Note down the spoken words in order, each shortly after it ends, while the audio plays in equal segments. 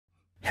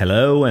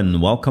Hello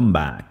and welcome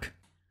back.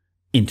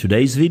 In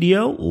today's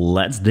video,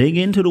 let's dig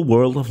into the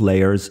world of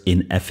layers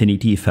in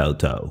Affinity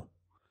Photo.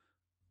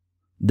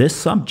 This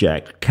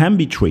subject can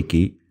be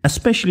tricky,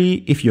 especially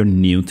if you're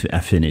new to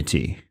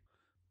Affinity.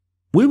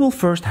 We will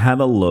first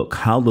have a look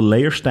how the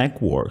layer stack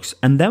works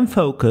and then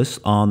focus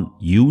on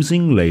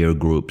using layer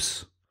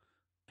groups.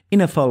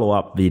 In a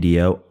follow-up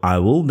video, I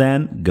will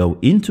then go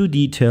into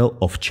detail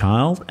of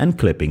child and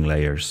clipping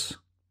layers.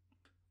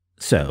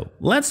 So,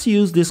 let's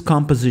use this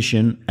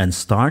composition and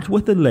start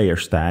with the layer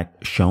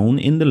stack shown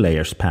in the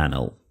Layers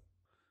panel.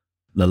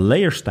 The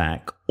layer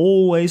stack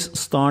always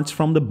starts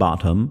from the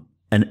bottom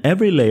and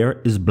every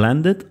layer is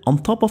blended on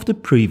top of the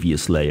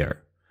previous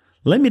layer.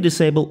 Let me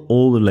disable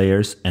all the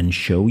layers and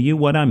show you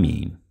what I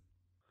mean.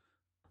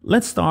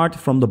 Let's start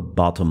from the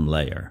bottom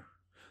layer.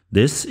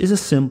 This is a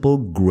simple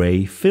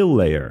gray fill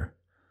layer.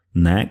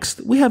 Next,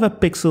 we have a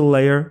pixel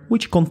layer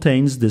which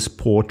contains this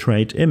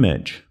portrait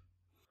image.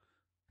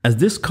 As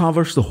this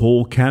covers the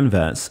whole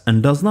canvas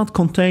and does not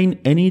contain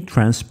any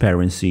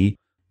transparency,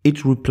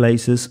 it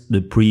replaces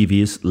the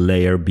previous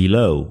layer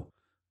below.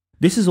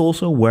 This is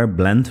also where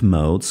blend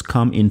modes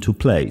come into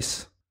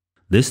place.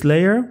 This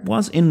layer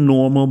was in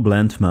normal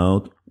blend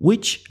mode,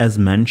 which, as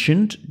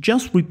mentioned,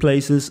 just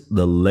replaces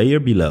the layer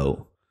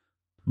below.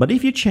 But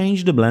if you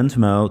change the blend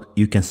mode,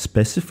 you can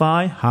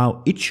specify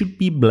how it should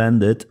be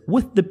blended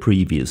with the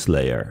previous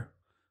layer.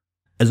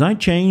 As I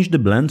change the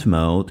blend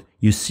mode,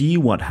 you see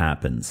what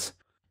happens.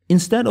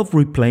 Instead of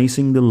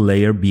replacing the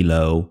layer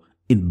below,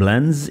 it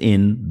blends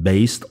in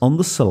based on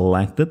the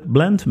selected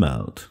blend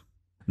mode.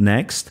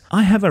 Next,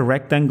 I have a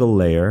rectangle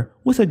layer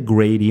with a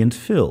gradient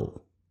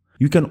fill.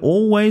 You can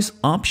always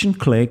option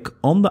click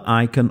on the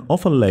icon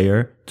of a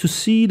layer to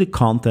see the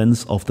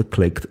contents of the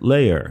clicked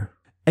layer.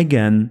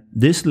 Again,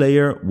 this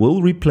layer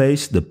will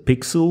replace the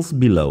pixels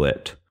below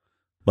it,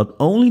 but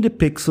only the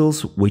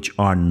pixels which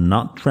are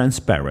not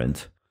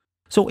transparent.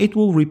 So it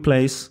will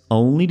replace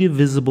only the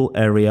visible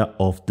area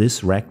of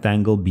this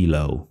rectangle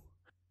below.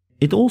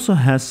 It also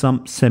has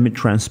some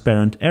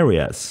semi-transparent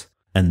areas,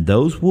 and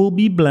those will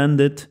be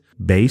blended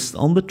based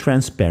on the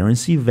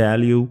transparency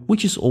value,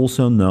 which is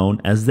also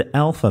known as the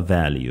alpha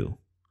value.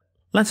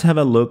 Let's have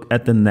a look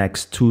at the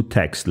next two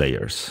text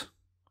layers.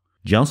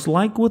 Just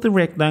like with the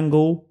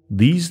rectangle,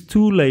 these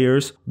two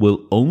layers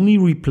will only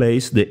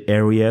replace the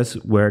areas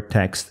where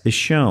text is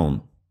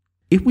shown.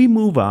 If we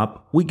move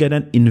up, we get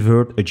an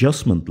invert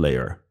adjustment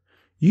layer.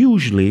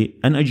 Usually,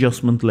 an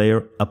adjustment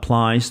layer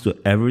applies to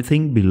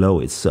everything below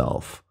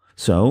itself.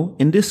 So,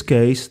 in this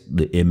case,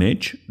 the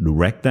image, the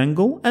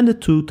rectangle and the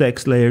two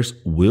text layers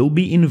will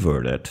be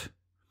inverted.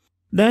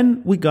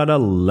 Then we got a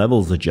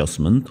levels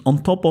adjustment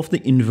on top of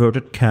the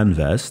inverted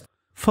canvas,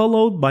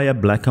 followed by a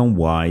black and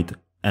white,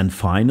 and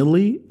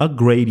finally a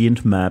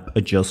gradient map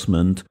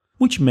adjustment,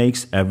 which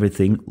makes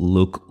everything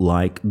look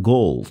like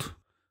gold.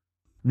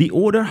 The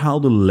order how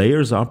the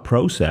layers are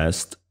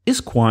processed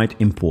is quite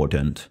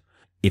important.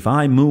 If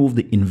I move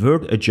the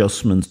invert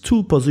adjustment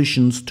 2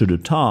 positions to the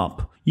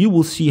top, you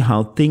will see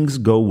how things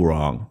go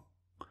wrong.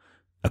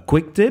 A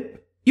quick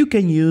tip, you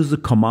can use the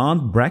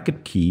command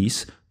bracket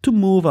keys to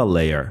move a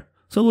layer.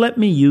 So let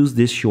me use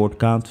this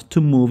shortcut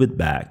to move it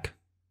back.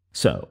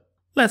 So,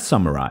 let's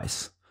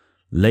summarize.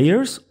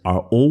 Layers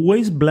are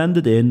always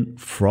blended in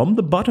from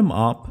the bottom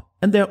up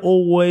and they're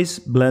always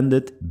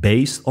blended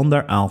based on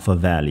their alpha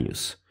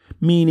values,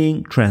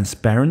 meaning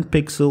transparent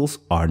pixels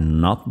are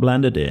not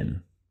blended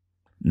in.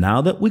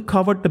 Now that we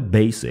covered the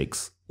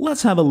basics,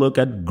 let's have a look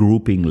at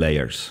grouping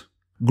layers.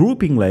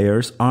 Grouping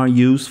layers are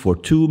used for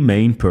two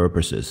main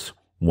purposes.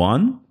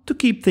 One, to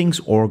keep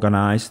things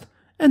organized,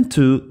 and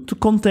two, to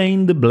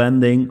contain the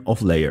blending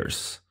of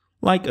layers.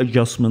 Like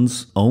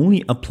adjustments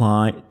only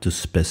apply to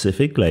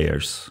specific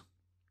layers.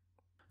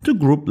 To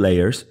group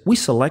layers, we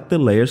select the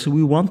layers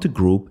we want to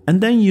group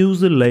and then use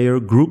the Layer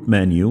Group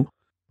menu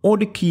or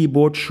the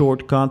keyboard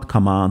shortcut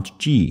Command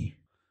G.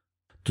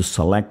 To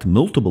select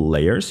multiple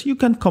layers, you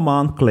can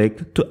Command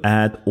click to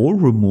add or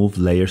remove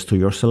layers to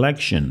your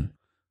selection.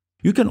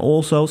 You can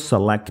also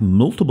select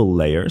multiple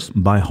layers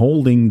by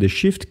holding the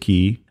Shift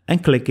key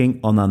and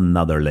clicking on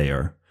another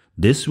layer.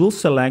 This will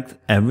select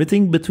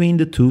everything between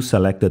the two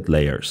selected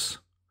layers.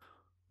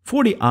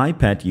 For the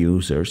iPad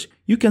users,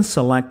 you can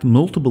select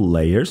multiple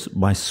layers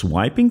by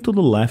swiping to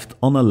the left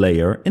on a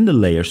layer in the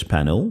Layers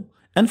panel,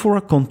 and for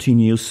a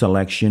continuous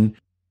selection,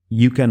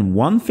 you can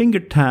one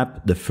finger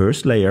tap the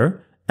first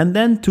layer and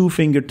then two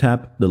finger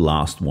tap the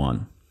last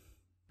one.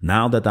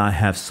 Now that I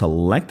have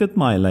selected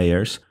my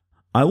layers,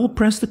 I will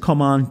press the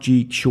Command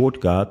G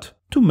shortcut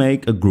to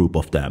make a group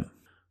of them.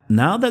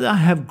 Now that I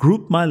have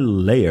grouped my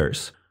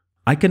layers,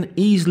 I can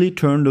easily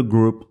turn the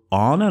group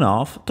on and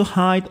off to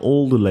hide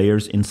all the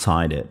layers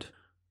inside it,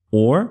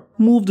 or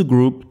move the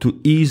group to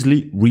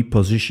easily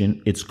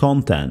reposition its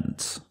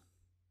contents.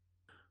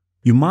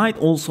 You might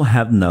also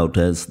have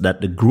noticed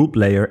that the group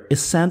layer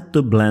is set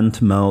to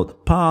blend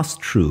mode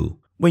pass-through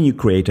when you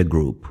create a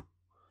group.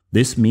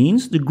 This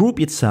means the group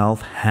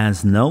itself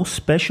has no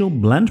special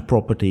blend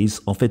properties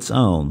of its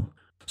own,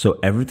 so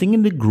everything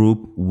in the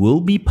group will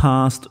be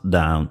passed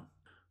down.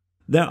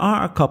 There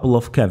are a couple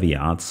of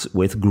caveats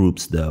with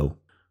groups though.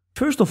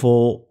 First of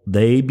all,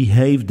 they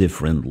behave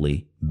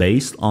differently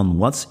based on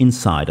what's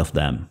inside of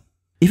them.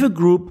 If a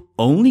group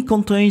only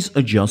contains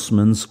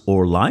adjustments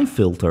or live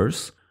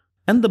filters,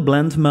 and the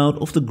blend mode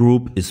of the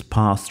group is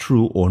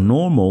pass-through or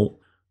normal,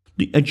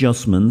 the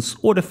adjustments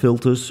or the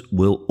filters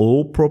will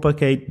all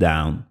propagate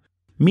down,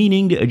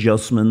 meaning the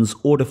adjustments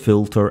or the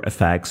filter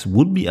effects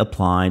would be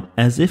applied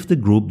as if the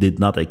group did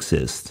not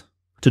exist.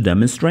 To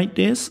demonstrate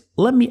this,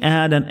 let me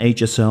add an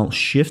HSL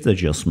shift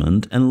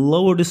adjustment and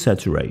lower the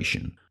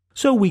saturation,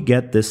 so we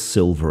get this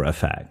silver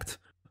effect.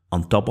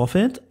 On top of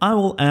it, I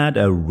will add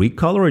a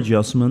recolor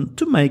adjustment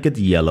to make it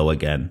yellow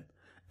again.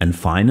 And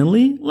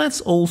finally,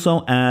 let's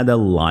also add a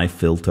live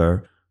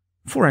filter,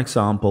 for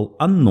example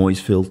a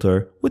noise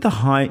filter with a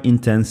high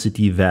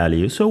intensity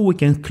value so we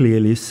can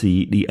clearly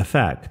see the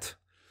effect.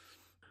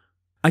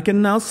 I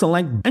can now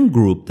select and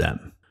group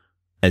them.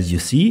 As you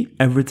see,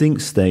 everything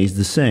stays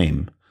the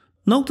same.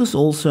 Notice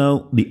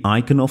also the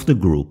icon of the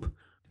group.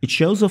 It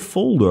shows a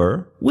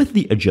folder with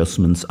the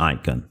adjustments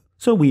icon,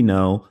 so we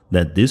know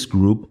that this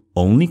group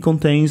only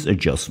contains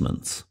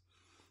adjustments.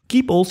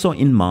 Keep also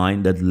in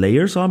mind that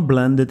layers are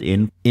blended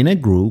in a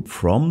group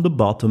from the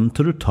bottom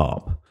to the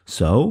top.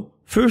 So,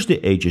 first the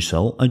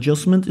HSL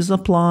adjustment is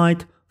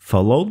applied,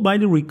 followed by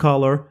the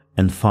recolor,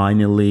 and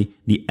finally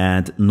the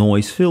add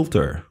noise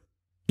filter.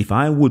 If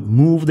I would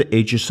move the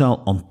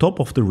HSL on top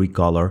of the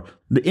recolor,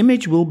 the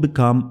image will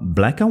become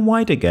black and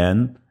white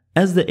again,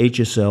 as the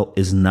HSL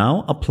is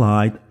now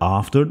applied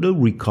after the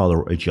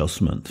recolor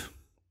adjustment.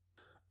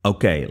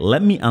 Okay,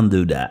 let me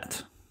undo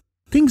that.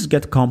 Things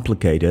get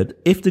complicated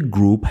if the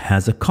group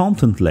has a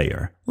content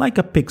layer, like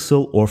a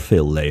pixel or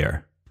fill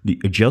layer. The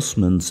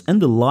adjustments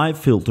and the live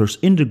filters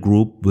in the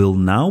group will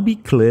now be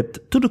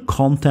clipped to the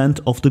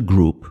content of the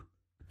group.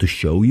 To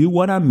show you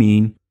what I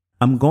mean,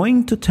 I'm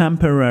going to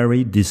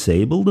temporarily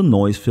disable the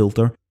noise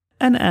filter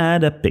and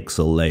add a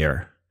pixel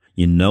layer.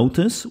 You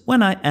notice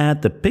when I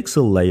add the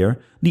pixel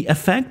layer, the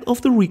effect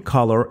of the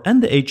recolor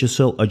and the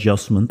HSL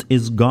adjustment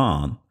is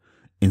gone.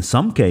 In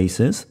some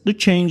cases, the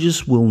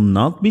changes will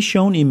not be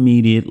shown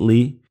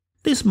immediately.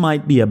 This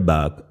might be a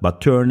bug, but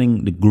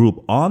turning the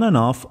group on and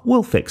off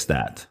will fix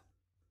that.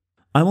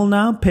 I will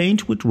now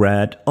paint with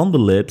red on the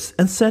lips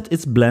and set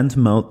its blend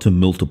mode to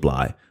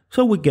multiply,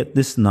 so we get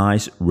this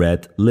nice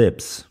red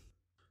lips.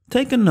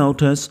 Take a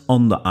notice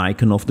on the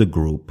icon of the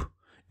group.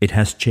 It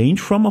has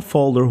changed from a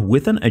folder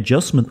with an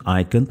adjustment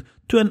icon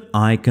to an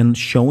icon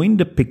showing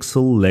the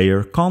pixel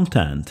layer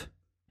content,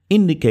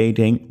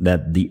 indicating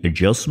that the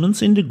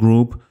adjustments in the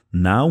group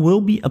now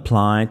will be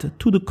applied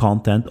to the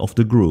content of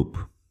the group.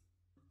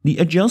 The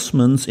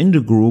adjustments in the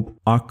group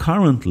are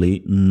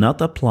currently not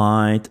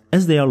applied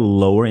as they are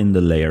lower in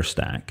the layer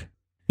stack.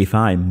 If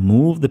I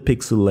move the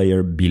pixel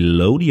layer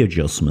below the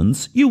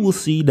adjustments, you will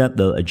see that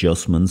the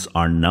adjustments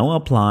are now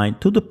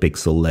applied to the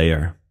pixel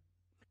layer.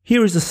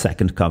 Here is the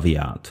second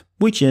caveat,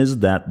 which is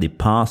that the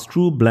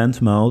pass-through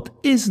blend mode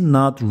is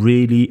not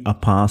really a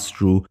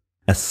pass-through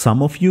as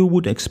some of you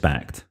would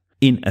expect.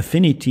 In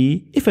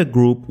Affinity, if a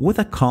group with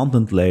a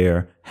content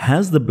layer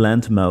has the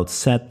blend mode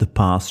set to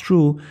pass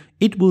through,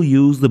 it will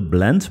use the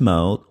blend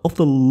mode of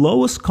the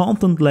lowest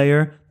content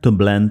layer to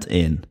blend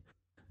in.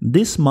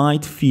 This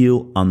might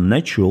feel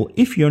unnatural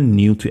if you're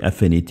new to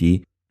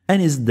Affinity and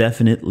is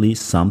definitely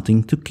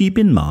something to keep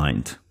in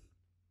mind.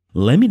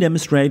 Let me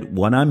demonstrate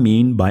what I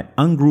mean by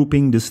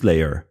ungrouping this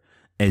layer.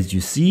 As you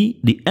see,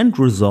 the end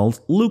result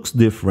looks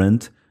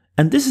different,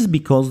 and this is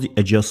because the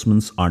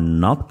adjustments are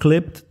not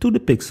clipped to the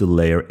pixel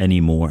layer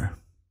anymore.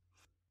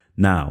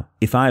 Now,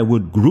 if I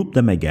would group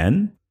them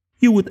again,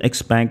 you would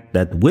expect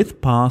that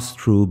with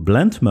pass-through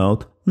blend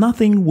mode,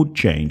 nothing would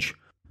change.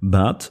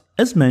 But,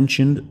 as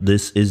mentioned,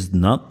 this is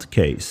not the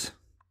case.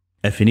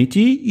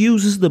 Affinity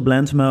uses the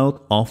blend mode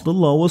of the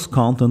lowest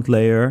content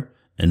layer,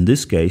 in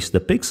this case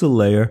the pixel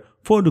layer,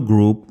 for the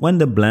group when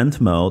the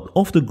blend mode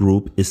of the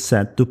group is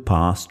set to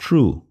pass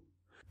through.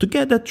 To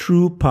get a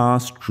true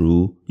pass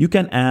through, you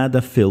can add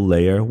a fill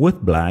layer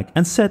with black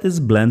and set its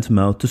blend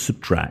mode to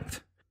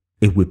subtract.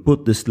 If we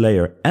put this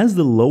layer as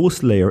the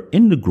lowest layer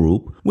in the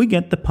group, we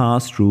get the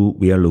pass through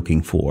we are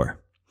looking for.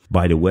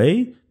 By the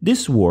way,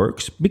 this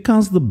works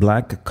because the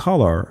black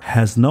color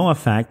has no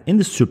effect in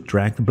the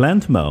subtract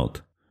blend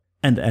mode.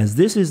 And as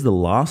this is the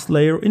last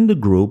layer in the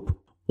group,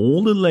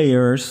 all the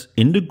layers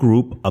in the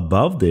group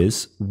above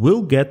this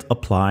will get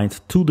applied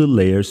to the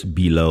layers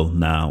below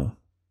now.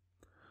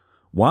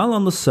 While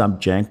on the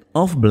subject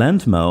of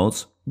blend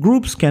modes,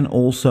 groups can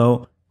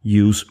also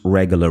use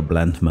regular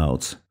blend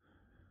modes.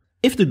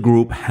 If the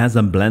group has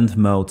a blend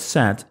mode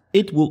set,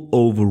 it will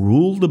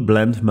overrule the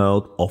blend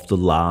mode of the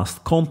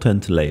last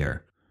content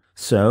layer.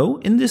 So,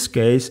 in this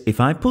case,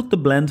 if I put the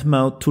blend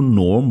mode to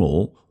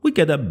normal, we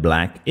get a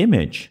black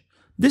image.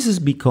 This is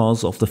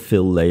because of the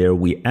fill layer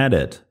we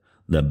added.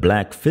 The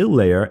black fill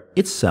layer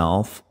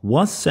itself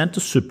was set to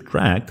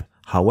subtract,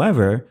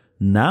 however,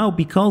 now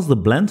because the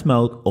blend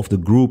mode of the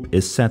group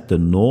is set to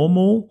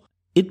normal,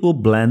 it will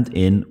blend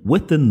in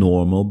with the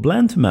normal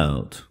blend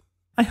mode.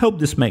 I hope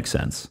this makes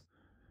sense.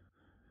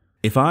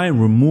 If I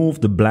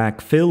remove the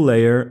black fill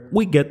layer,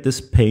 we get this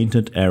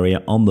painted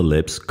area on the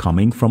lips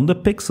coming from the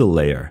pixel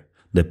layer.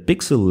 The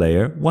pixel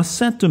layer was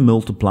set to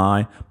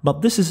multiply,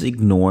 but this is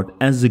ignored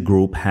as the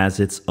group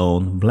has its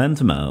own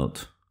blend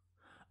mode.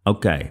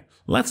 Okay,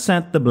 let's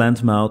set the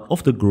blend mode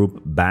of the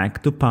group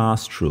back to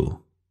pass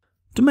through.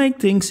 To make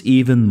things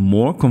even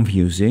more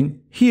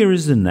confusing, here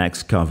is the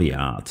next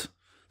caveat.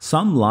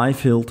 Some light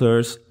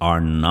filters are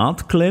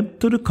not clipped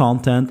to the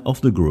content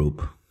of the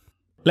group.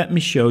 Let me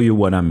show you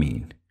what I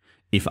mean.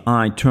 If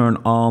I turn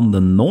on the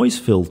noise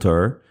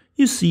filter,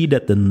 you see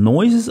that the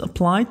noise is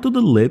applied to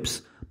the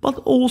lips, but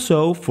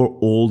also for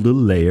all the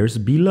layers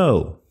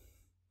below.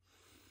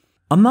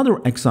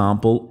 Another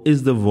example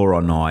is the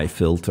Voronoi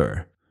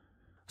filter.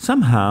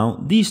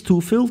 Somehow, these two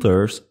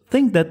filters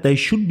think that they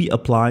should be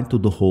applied to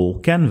the whole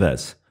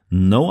canvas.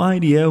 No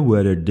idea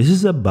whether this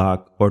is a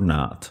bug or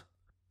not.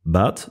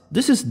 But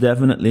this is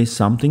definitely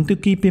something to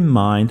keep in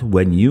mind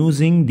when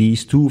using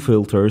these two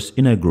filters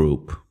in a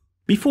group.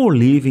 Before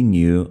leaving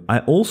you, I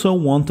also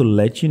want to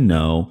let you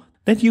know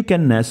that you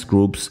can nest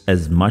groups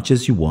as much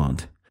as you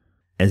want.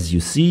 As you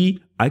see,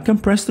 I can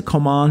press the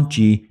Command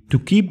G to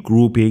keep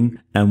grouping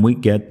and we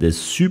get this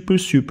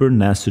super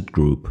nested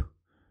group.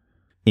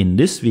 In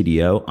this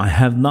video, I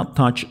have not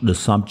touched the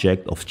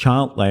subject of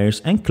child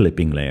layers and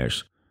clipping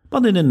layers,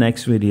 but in the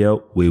next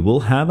video we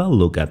will have a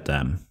look at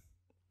them.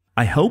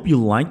 I hope you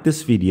liked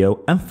this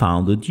video and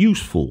found it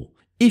useful.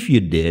 If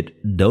you did,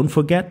 don't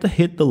forget to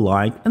hit the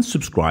like and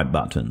subscribe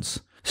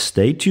buttons.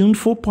 Stay tuned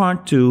for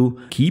part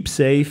 2, keep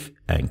safe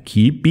and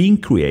keep being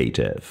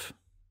creative.